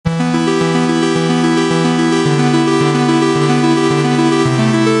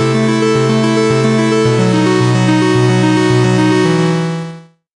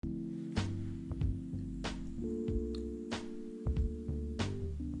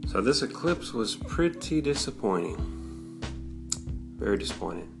So this eclipse was pretty disappointing. Very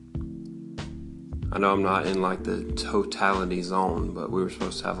disappointing. I know I'm not in like the totality zone, but we were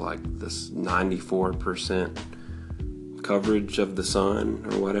supposed to have like this 94% coverage of the sun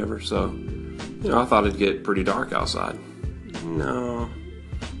or whatever. So, I thought it'd get pretty dark outside. No.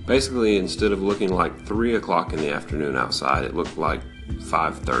 Basically, instead of looking like 3 o'clock in the afternoon outside, it looked like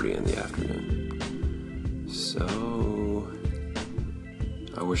 5:30 in the afternoon. So,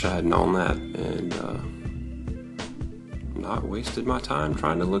 I wish I had known that and not wasted my time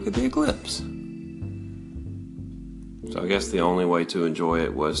trying to look at the eclipse. So I guess the only way to enjoy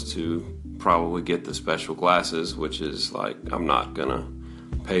it was to probably get the special glasses, which is like, I'm not gonna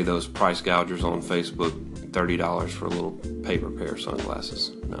pay those price gougers on Facebook $30 for a little paper pair of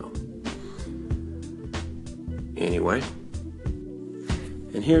sunglasses. No. Anyway,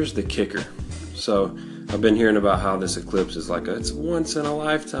 and here's the kicker. So I've been hearing about how this eclipse is like it's once in a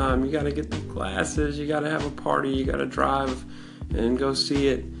lifetime. You got to get the glasses, you got to have a party, you got to drive and go see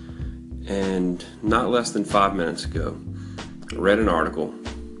it. And not less than 5 minutes ago, I read an article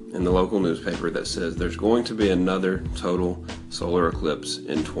in the local newspaper that says there's going to be another total solar eclipse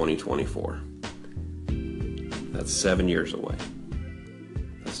in 2024. That's 7 years away.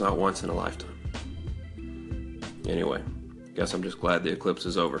 That's not once in a lifetime. Anyway, guess I'm just glad the eclipse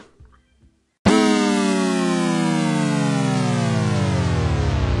is over.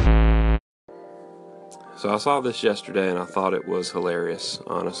 So I saw this yesterday and I thought it was hilarious,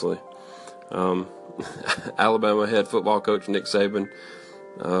 honestly. Alabama head football coach Nick Saban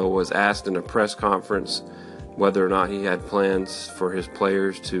was asked in a press conference whether or not he had plans for his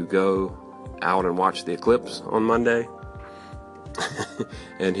players to go out and watch the eclipse on Monday.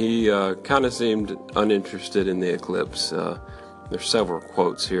 And he kind of seemed uninterested in the eclipse. There's several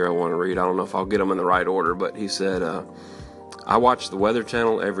quotes here I want to read. I don't know if I'll get them in the right order, but he said, I watch the Weather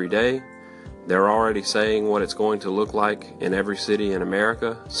Channel every day. They're already saying what it's going to look like in every city in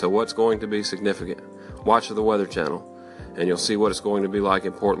America, so what's going to be significant? Watch the Weather Channel, and you'll see what it's going to be like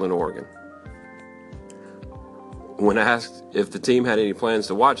in Portland, Oregon. When asked if the team had any plans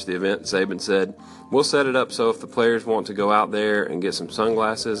to watch the event, Saban said, we'll set it up so if the players want to go out there and get some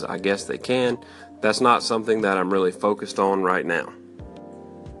sunglasses, I guess they can. That's not something that I'm really focused on right now.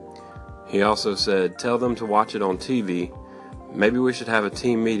 He also said, tell them to watch it on TV. Maybe we should have a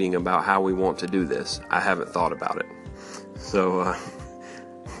team meeting about how we want to do this. I haven't thought about it. So,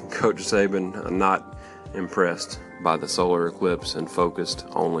 Coach Saban, not impressed by the solar eclipse and focused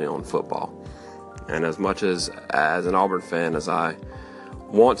only on football. And as much as an Auburn fan as I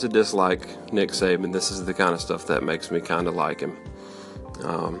want to dislike Nick Saban, this is the kind of stuff that makes me kind of like him.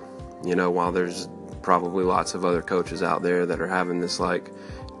 While there's probably lots of other coaches out there that are having this like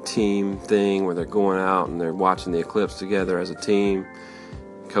team thing where they're going out and they're watching the eclipse together as a team,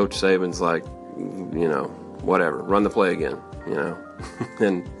 Coach Saban's like, whatever, run the play again,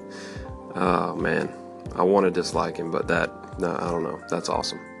 and oh man, I want to dislike him, but I don't know, that's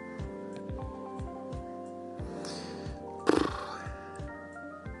awesome.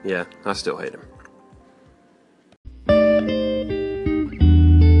 Yeah, I still hate him.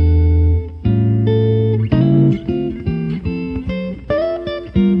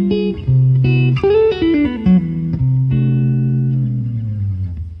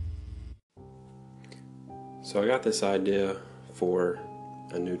 So I got this idea for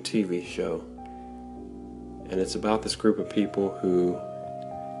a new TV show, and it's about this group of people who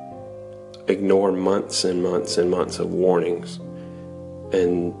ignore months and months and months of warnings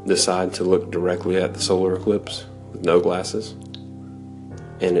and decide to look directly at the solar eclipse with no glasses,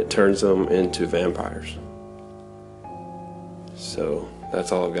 and it turns them into vampires. So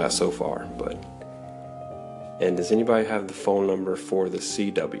that's all I've got so far. And does anybody have the phone number for the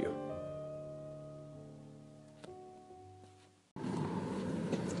CW?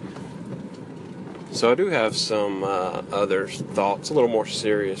 So I do have some other thoughts, a little more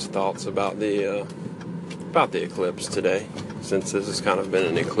serious thoughts about the eclipse today, since this has kind of been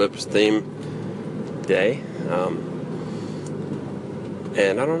an eclipse theme day.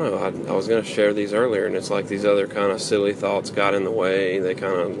 And I don't know, I was going to share these earlier, and it's like these other kind of silly thoughts got in the way. They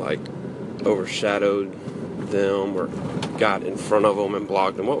kind of like overshadowed them or got in front of them and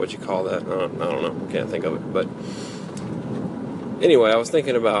blocked them. What would you call that? I don't know. Can't think of it. But anyway, I was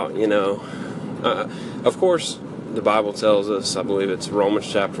thinking about, of course, the Bible tells us, I believe it's Romans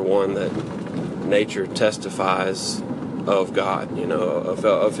chapter 1, that nature testifies of God,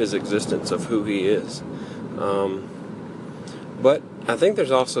 of his existence, of who he is. But I think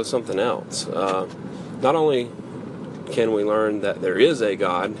there's also something else. Not only can we learn that there is a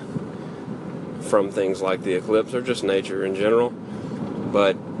God from things like the eclipse or just nature in general,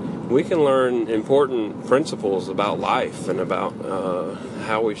 but we can learn important principles about life and about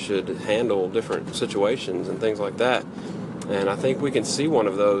how we should handle different situations and things like that. And I think we can see one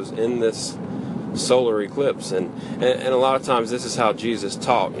of those in this solar eclipse. And a lot of times this is how Jesus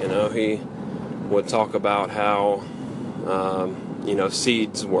taught. He would talk about how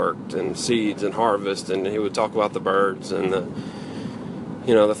seeds worked, and seeds and harvest, and he would talk about the birds and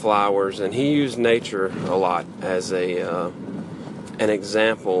the flowers, and he used nature a lot as an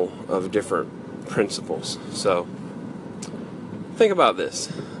example of different principles. So think about this.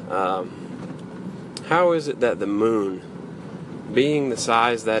 How is it that the moon, being the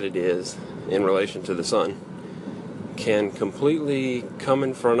size that it is in relation to the sun, can completely come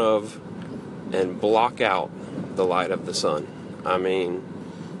in front of and block out the light of the sun? I mean,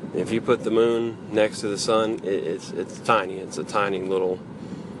 if you put the moon next to the sun, it's tiny. It's a tiny little,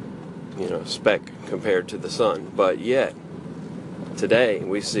 speck compared to the sun. But yet, today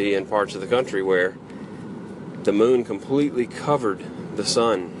we see in parts of the country where the moon completely covered the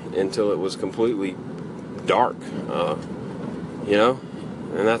sun until it was completely dark,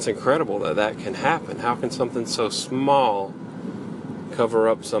 and that's incredible that can happen. How can something so small cover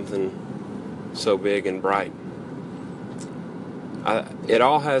up something so big and bright? It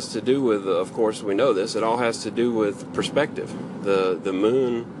all has to do with, of course we know this, it all has to do with perspective. The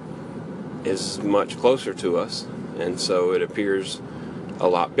moon is much closer to us, and so it appears a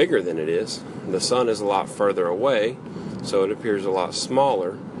lot bigger than it is. The sun is a lot further away, so it appears a lot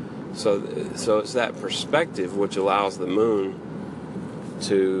smaller. So it's that perspective which allows the moon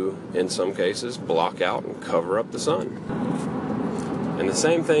to, in some cases, block out and cover up the sun. And the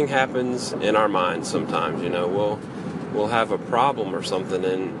same thing happens in our minds sometimes. We'll have a problem or something,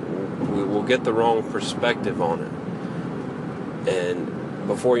 and we will get the wrong perspective on it. And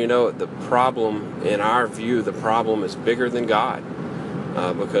before you know it, the problem, in our view, the problem is bigger than God,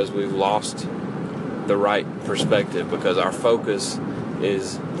 because we've lost the right perspective, because our focus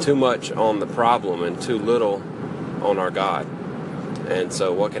is too much on the problem and too little on our God. And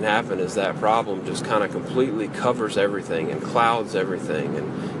so what can happen is that problem just kind of completely covers everything and clouds everything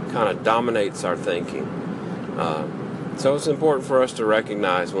and kind of dominates our thinking. So it's important for us to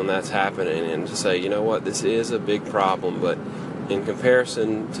recognize when that's happening and to say, you know what, this is a big problem, but in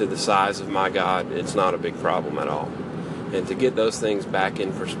comparison to the size of my God, it's not a big problem at all. And to get those things back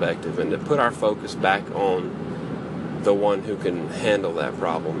in perspective and to put our focus back on the one who can handle that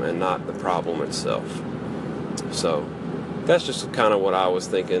problem and not the problem itself. So that's just kind of what I was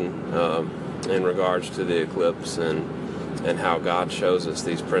thinking in regards to the eclipse and how God shows us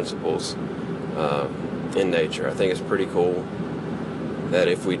these principles in nature. I think it's pretty cool that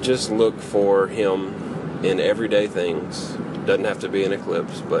if we just look for Him in everyday things, doesn't have to be an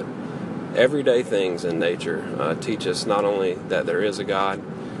eclipse, but everyday things in nature teach us not only that there is a God,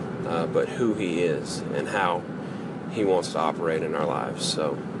 but who He is and how He wants to operate in our lives.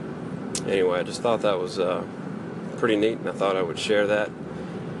 So anyway, I just thought that was pretty neat, and I thought I would share that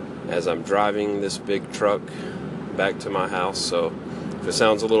as I'm driving this big truck back to my house. So if it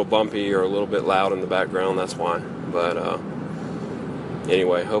sounds a little bumpy or a little bit loud in the background, that's why. But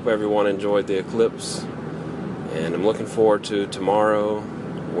anyway, hope everyone enjoyed the eclipse, and I'm looking forward to tomorrow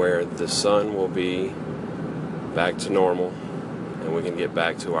where the sun will be back to normal and we can get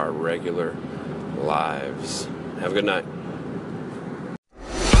back to our regular lives. Have a good night.